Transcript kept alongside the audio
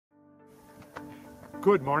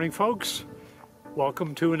Good morning, folks.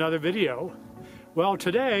 Welcome to another video. Well,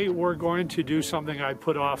 today we're going to do something I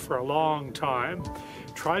put off for a long time.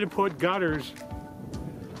 Try to put gutters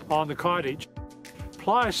on the cottage.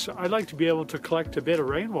 Plus, I'd like to be able to collect a bit of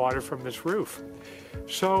rainwater from this roof.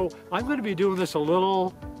 So I'm going to be doing this a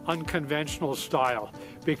little unconventional style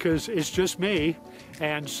because it's just me,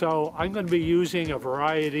 and so I'm going to be using a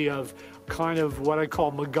variety of kind of what I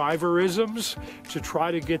call MacGyverisms to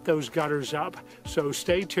try to get those gutters up. So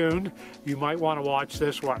stay tuned. You might want to watch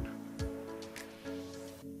this one.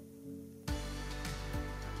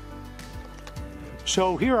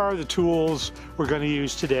 So here are the tools we're going to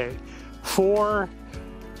use today. 4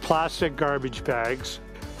 plastic garbage bags,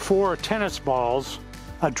 4 tennis balls,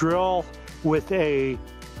 a drill with a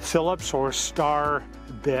Phillips or star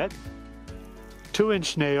bit,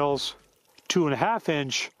 2-inch nails,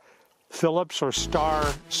 2.5-inch Phillips or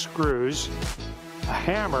star screws, a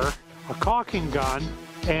hammer, a caulking gun,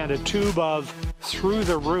 and a tube of through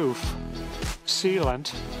the roof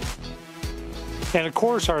sealant. And of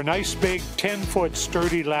course our nice big 10-foot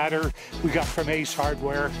sturdy ladder we got from Ace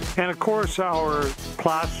Hardware. And of course our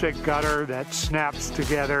plastic gutter that snaps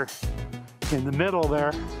together in the middle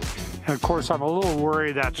there. And of course I'm a little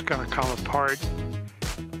worried that's going to come apart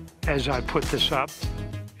as I put this up.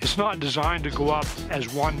 It's not designed to go up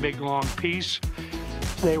as one big long piece.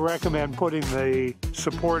 They recommend putting the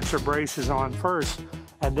supports or braces on first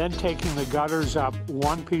and then taking the gutters up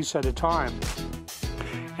one piece at a time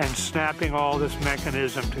and snapping all this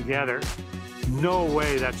mechanism together. No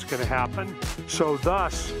way that's going to happen. So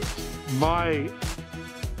thus, my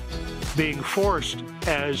being forced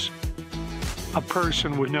as a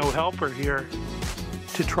person with no helper here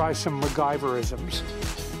to try some MacGyverisms.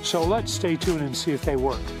 So let's stay tuned and see if they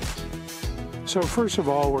work. So first of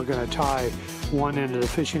all, we're going to tie one end of the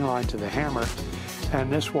fishing line to the hammer,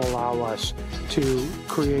 and this will allow us to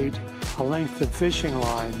create a length of fishing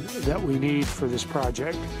line that we need for this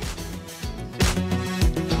project.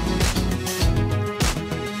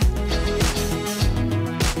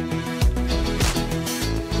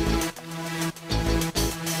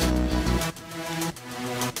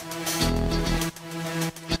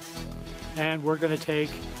 And we're going to take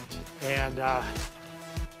and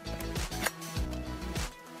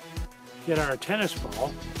get our tennis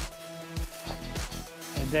ball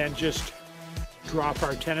and then just drop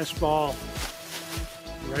our tennis ball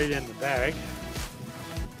right in the bag.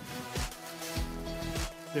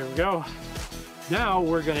 There we go. Now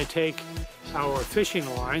we're going to take our fishing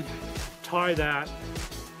line, tie that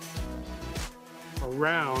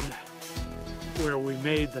around where we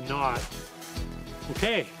made the knot.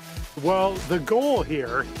 Okay. Well, the goal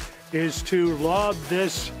here is to lob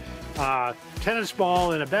this tennis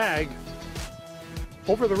ball in a bag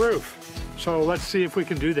over the roof. So let's see if we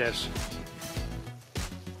can do this.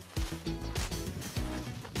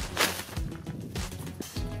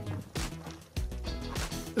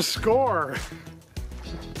 Score!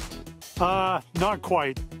 Not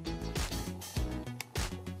quite.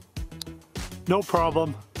 No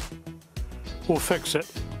problem. We'll fix it.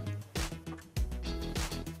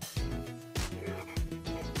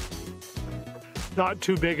 Not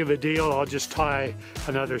too big of a deal. I'll just tie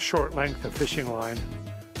another short length of fishing line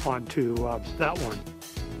onto that one.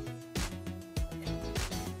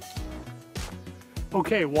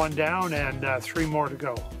 Okay, 1 down and 3 more to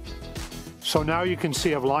go. So now you can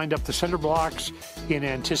see I've lined up the cinder blocks in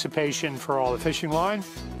anticipation for all the fishing line,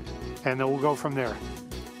 and then we'll go from there.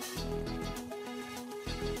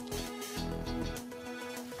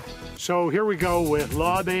 So here we go with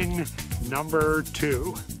lobbing number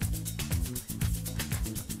 2.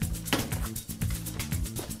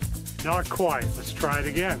 Not quite. Let's try it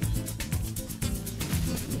again.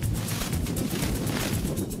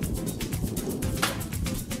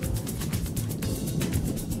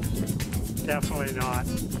 Definitely not.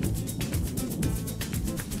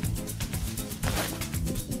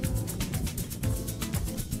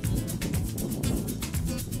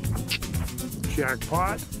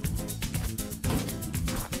 Jackpot.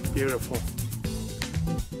 Beautiful.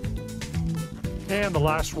 And the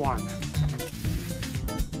last one.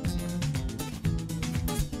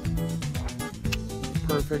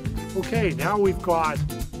 Perfect. Okay, now we've got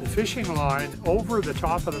the fishing line over the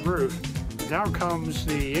top of the roof. Now comes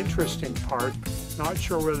the interesting part. Not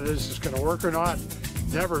sure whether this is going to work or not.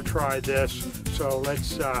 Never tried this, so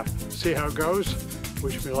let's see how it goes.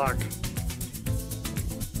 Wish me luck.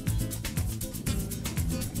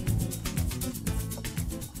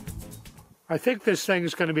 I think this thing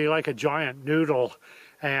is going to be like a giant noodle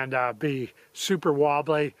and be super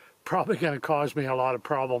wobbly. Probably going to cause me a lot of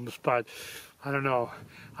problems, but I don't know.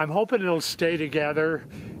 I'm hoping it'll stay together.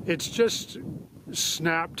 It's just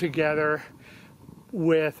snapped together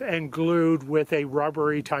and glued with a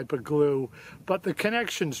rubbery type of glue, but the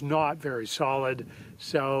connection's not very solid,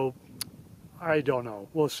 so I don't know.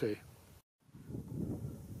 We'll see.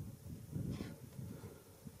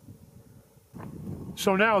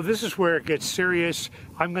 So now this is where it gets serious.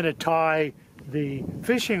 I'm going to tie the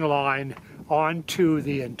fishing line onto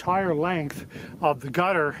the entire length of the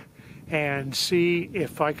gutter and see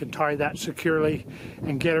if I can tie that securely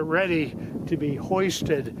and get it ready to be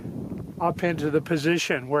hoisted up into the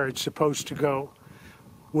position where it's supposed to go.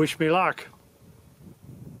 Wish me luck.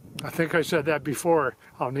 I think I said that before.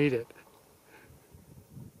 I'll need it.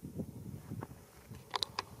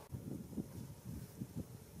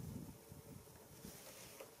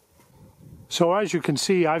 So as you can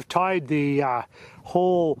see, I've tied the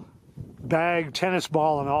whole bag, tennis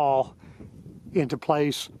ball and all, into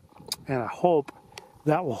place, and I hope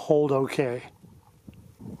that will hold okay.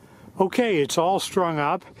 Okay, it's all strung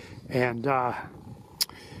up and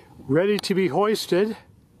ready to be hoisted.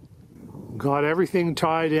 Got everything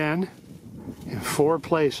tied in 4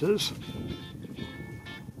 places.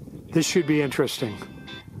 This should be interesting.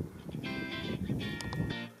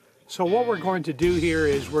 So what we're going to do here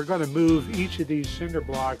is we're going to move each of these cinder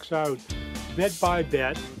blocks out bit by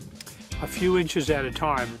bit, a few inches at a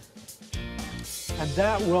time. And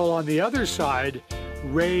that will, on the other side,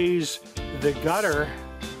 raise the gutter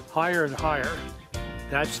higher and higher.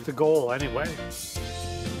 That's the goal anyway.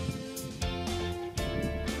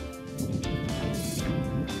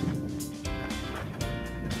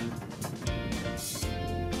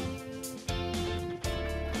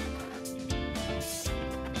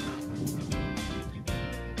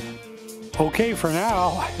 Okay, for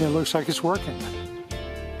now, it looks like it's working.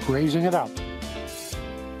 Raising it up.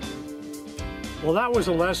 Well, that was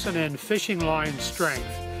a lesson in fishing line strength.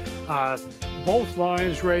 Both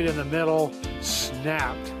lines right in the middle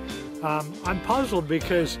snapped. I'm puzzled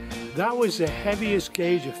because that was the heaviest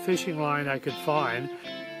gauge of fishing line I could find.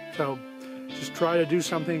 So just try to do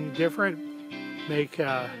something different, make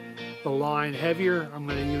the line heavier. I'm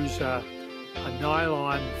going to use a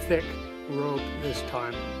nylon thick rope this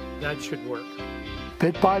time. That should work.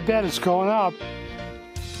 Bit by bit, it's going up.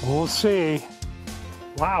 We'll see.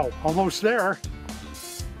 Wow, almost there.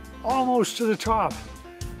 Almost to the top.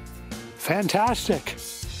 Fantastic.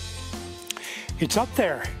 It's up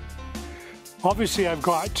there. Obviously, I've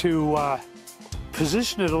got to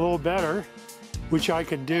position it a little better, which I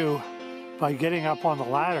can do by getting up on the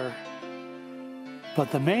ladder.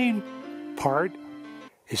 But the main part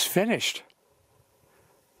is finished.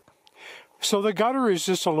 So the gutter is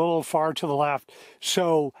just a little far to the left,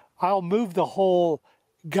 so I'll move the whole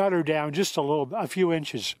gutter down just a few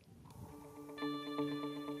inches.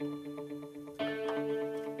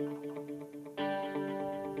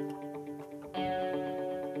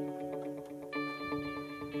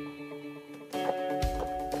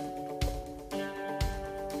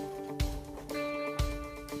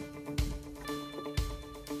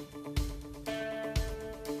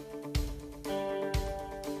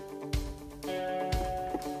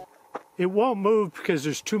 It won't move because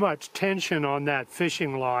there's too much tension on that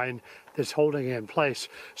fishing line that's holding it in place.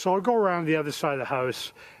 So I'll go around the other side of the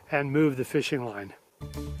house and move the fishing line.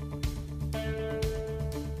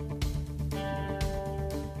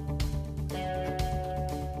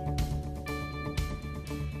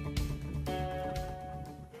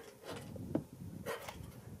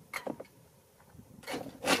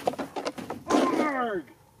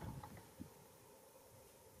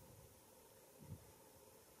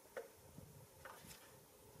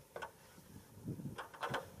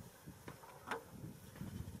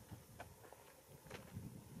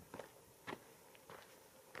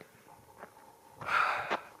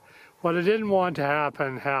 What I didn't want to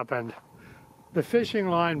happen, happened. The fishing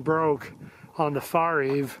line broke on the far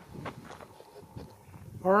eave.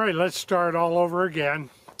 All right, let's start all over again.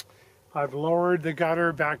 I've lowered the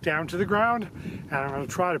gutter back down to the ground, and I'm going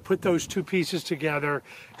to try to put those 2 pieces together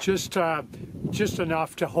just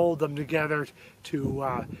enough to hold them together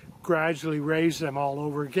to gradually raise them all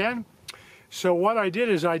over again. So what I did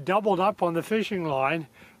is I doubled up on the fishing line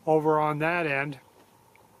over on that end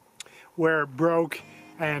where it broke,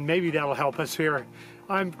 and maybe that'll help us here.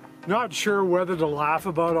 I'm not sure whether to laugh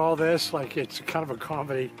about all this, like it's kind of a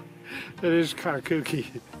comedy. It is kind of kooky.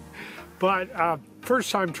 But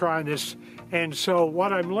first time trying this, and so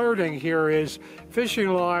what I'm learning here is fishing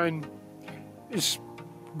line is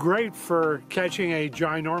great for catching a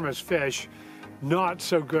ginormous fish, not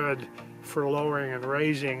so good for lowering and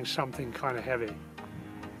raising something kind of heavy.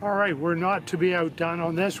 All right, we're not to be outdone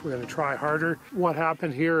on this. We're going to try harder. What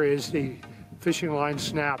happened here is the fishing line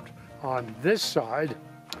snapped on this side.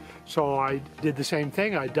 So I did the same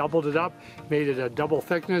thing. I doubled it up, made it a double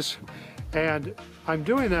thickness. And I'm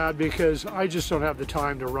doing that because I just don't have the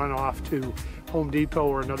time to run off to Home Depot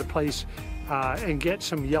or another place and get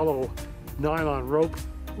some yellow nylon rope,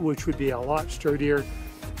 which would be a lot sturdier.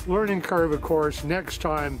 Learning curve, of course. Next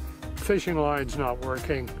time fishing line's not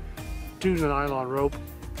working, do the nylon rope,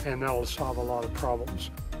 and that will solve a lot of problems.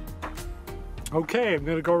 Okay, I'm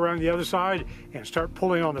going to go around the other side and start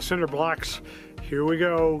pulling on the cinder blocks. Here we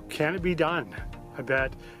go. Can it be done? I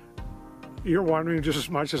bet you're wondering just as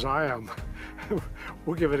much as I am.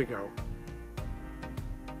 We'll give it a go.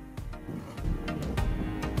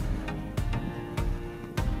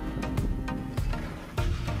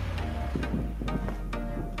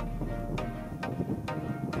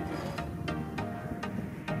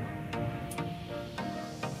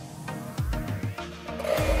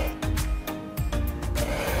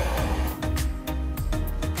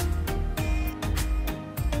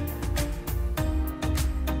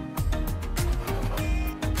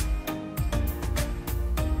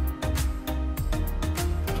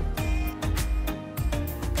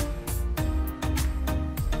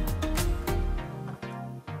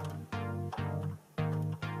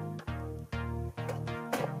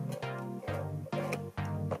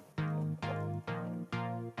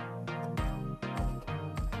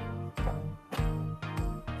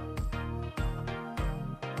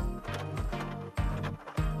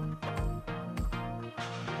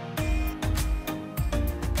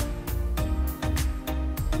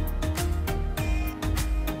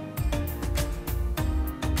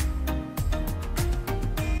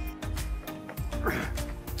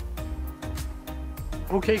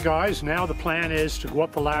 Okay guys, now the plan is to go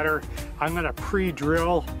up the ladder. I'm going to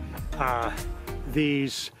pre-drill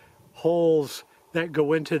these holes that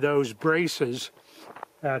go into those braces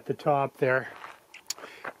at the top there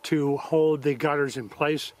to hold the gutters in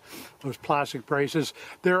place, those plastic braces.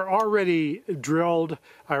 They're already drilled.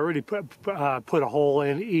 I already put a hole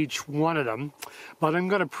in each one of them, but I'm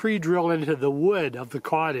going to pre-drill into the wood of the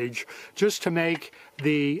cottage just to make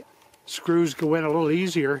the screws go in a little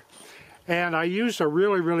easier. And I used a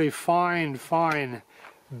really fine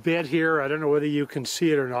bit here. I don't know whether you can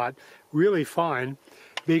see it or not. Really fine,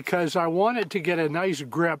 because I wanted to get a nice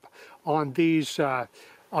grip on these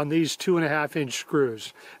 2.5-inch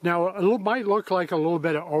screws. Now it might look like a little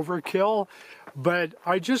bit of overkill, but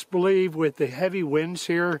I just believe with the heavy winds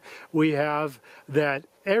here we have, that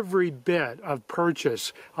every bit of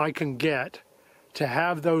purchase I can get to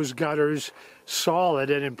have those gutters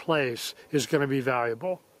solid and in place is going to be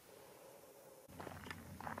valuable.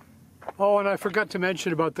 Oh, and I forgot to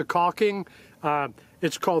mention about the caulking.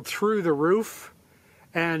 It's called Through the Roof,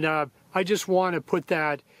 and I just want to put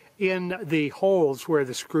that in the holes where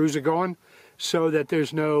the screws are going so that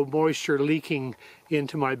there's no moisture leaking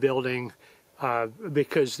into my building,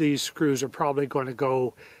 because these screws are probably going to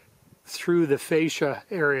go through the fascia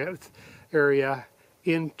area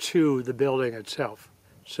into the building itself.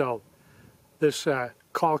 So this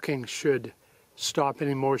caulking should stop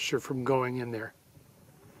any moisture from going in there.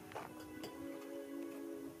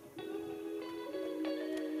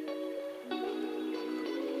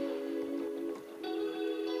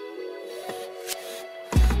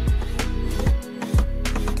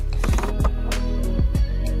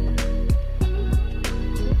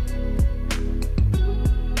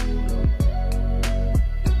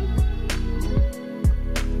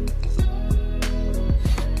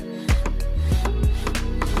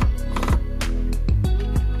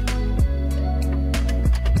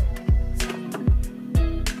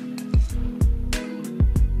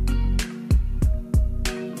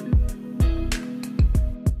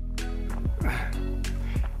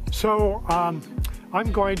 So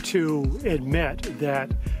I'm going to admit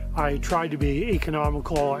that I tried to be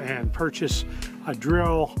economical and purchase a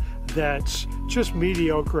drill that's just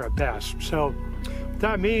mediocre at best. So what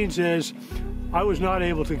that means is I was not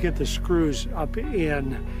able to get the screws up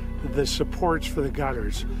in the supports for the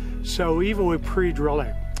gutters. So even with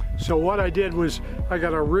pre-drilling. So what I did was I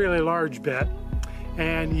got a really large bit,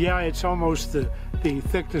 and yeah, it's almost the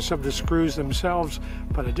thickness of the screws themselves,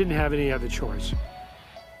 but I didn't have any other choice.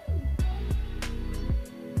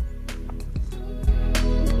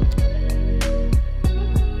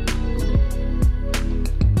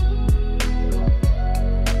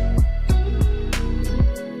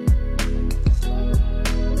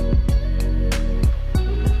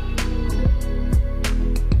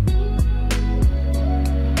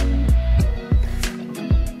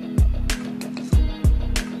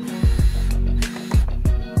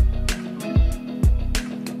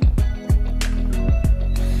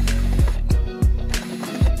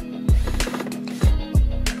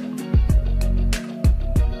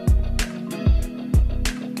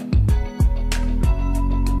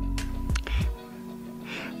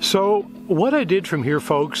 So what I did from here,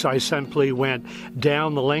 folks, I simply went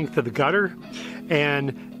down the length of the gutter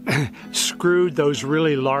and screwed those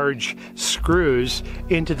really large screws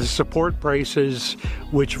into the support braces,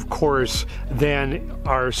 which of course then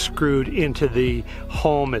are screwed into the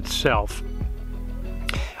home itself.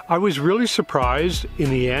 I was really surprised in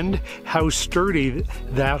the end how sturdy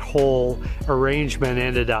that whole arrangement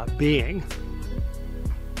ended up being.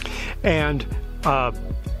 And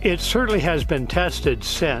it certainly has been tested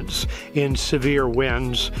since in severe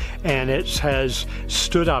winds, and it has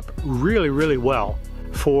stood up really, really well.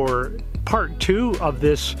 For part 2 of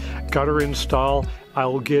this gutter install, I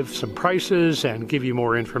will give some prices and give you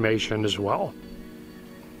more information as well.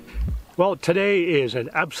 Well, today is an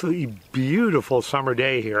absolutely beautiful summer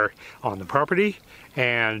day here on the property,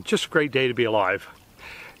 and just a great day to be alive.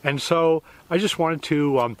 And so I just wanted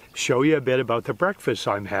to show you a bit about the breakfast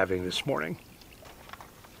I'm having this morning.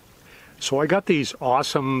 So I got these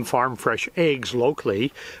awesome farm fresh eggs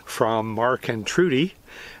locally from Mark and Trudy.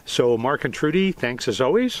 So Mark and Trudy, thanks as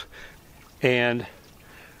always. And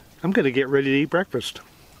I'm going to get ready to eat breakfast.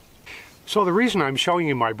 So the reason I'm showing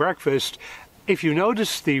you my breakfast, if you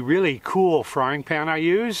notice the really cool frying pan I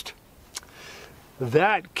used,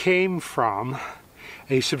 that came from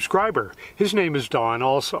a subscriber. His name is Don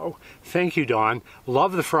also. Thank you, Don.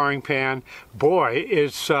 Love the frying pan. Boy,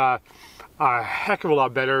 it's a heck of a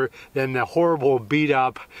lot better than the horrible beat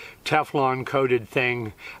up Teflon coated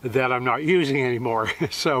thing that I'm not using anymore.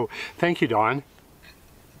 So thank you, Don.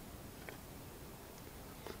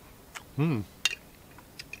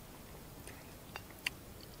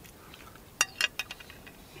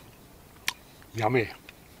 Yummy.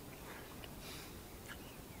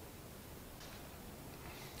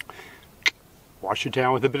 Wash it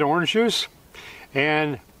down with a bit of orange juice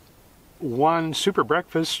and one super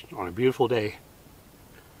breakfast on a beautiful day.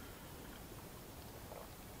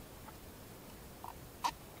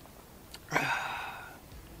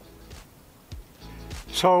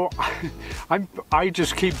 So I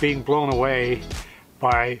just keep being blown away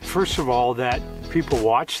by, first of all, that people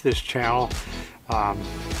watch this channel.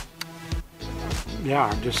 Yeah,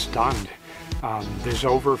 I'm just stunned. There's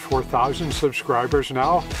over 4,000 subscribers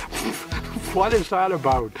now. What is that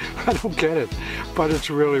about? I don't get it, but it's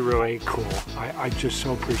really, really cool. I just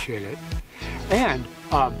so appreciate it. And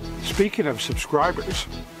speaking of subscribers,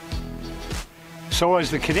 so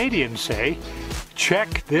as the Canadians say,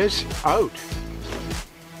 check this out.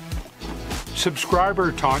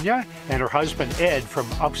 Subscriber Tanya and her husband Ed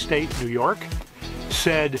from upstate New York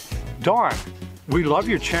said, "Don, we love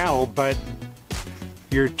your channel, but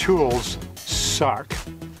your tools suck."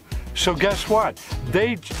 So guess what?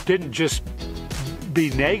 They didn't just be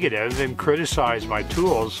negative and criticize my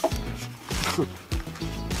tools.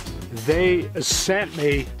 They sent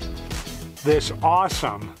me this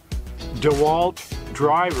awesome DeWalt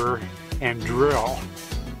driver and drill.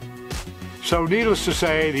 So needless to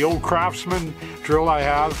say, the old Craftsman drill I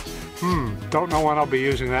have, don't know when I'll be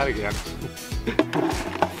using that again.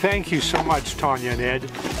 Thank you so much, Tanya and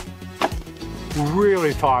Ed.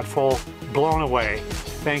 Really thoughtful, blown away.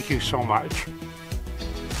 Thank you so much.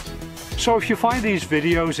 So if you find these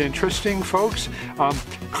videos interesting, folks,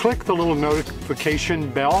 click the little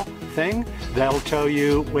notification bell thing. That'll tell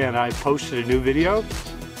you when I've posted a new video.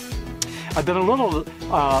 I've been a little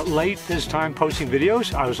late this time posting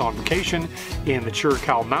videos. I was on vacation in the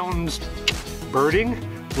Chiricahua Mountains, birding,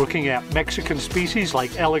 looking at Mexican species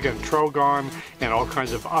like elegant trogon and all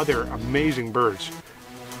kinds of other amazing birds.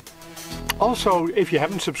 Also, if you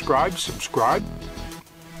haven't subscribed, subscribe.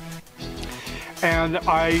 And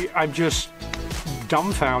I'm just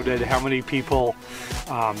dumbfounded how many people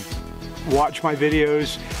watch my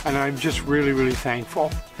videos, and I'm just really, really thankful.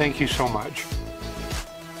 Thank you so much.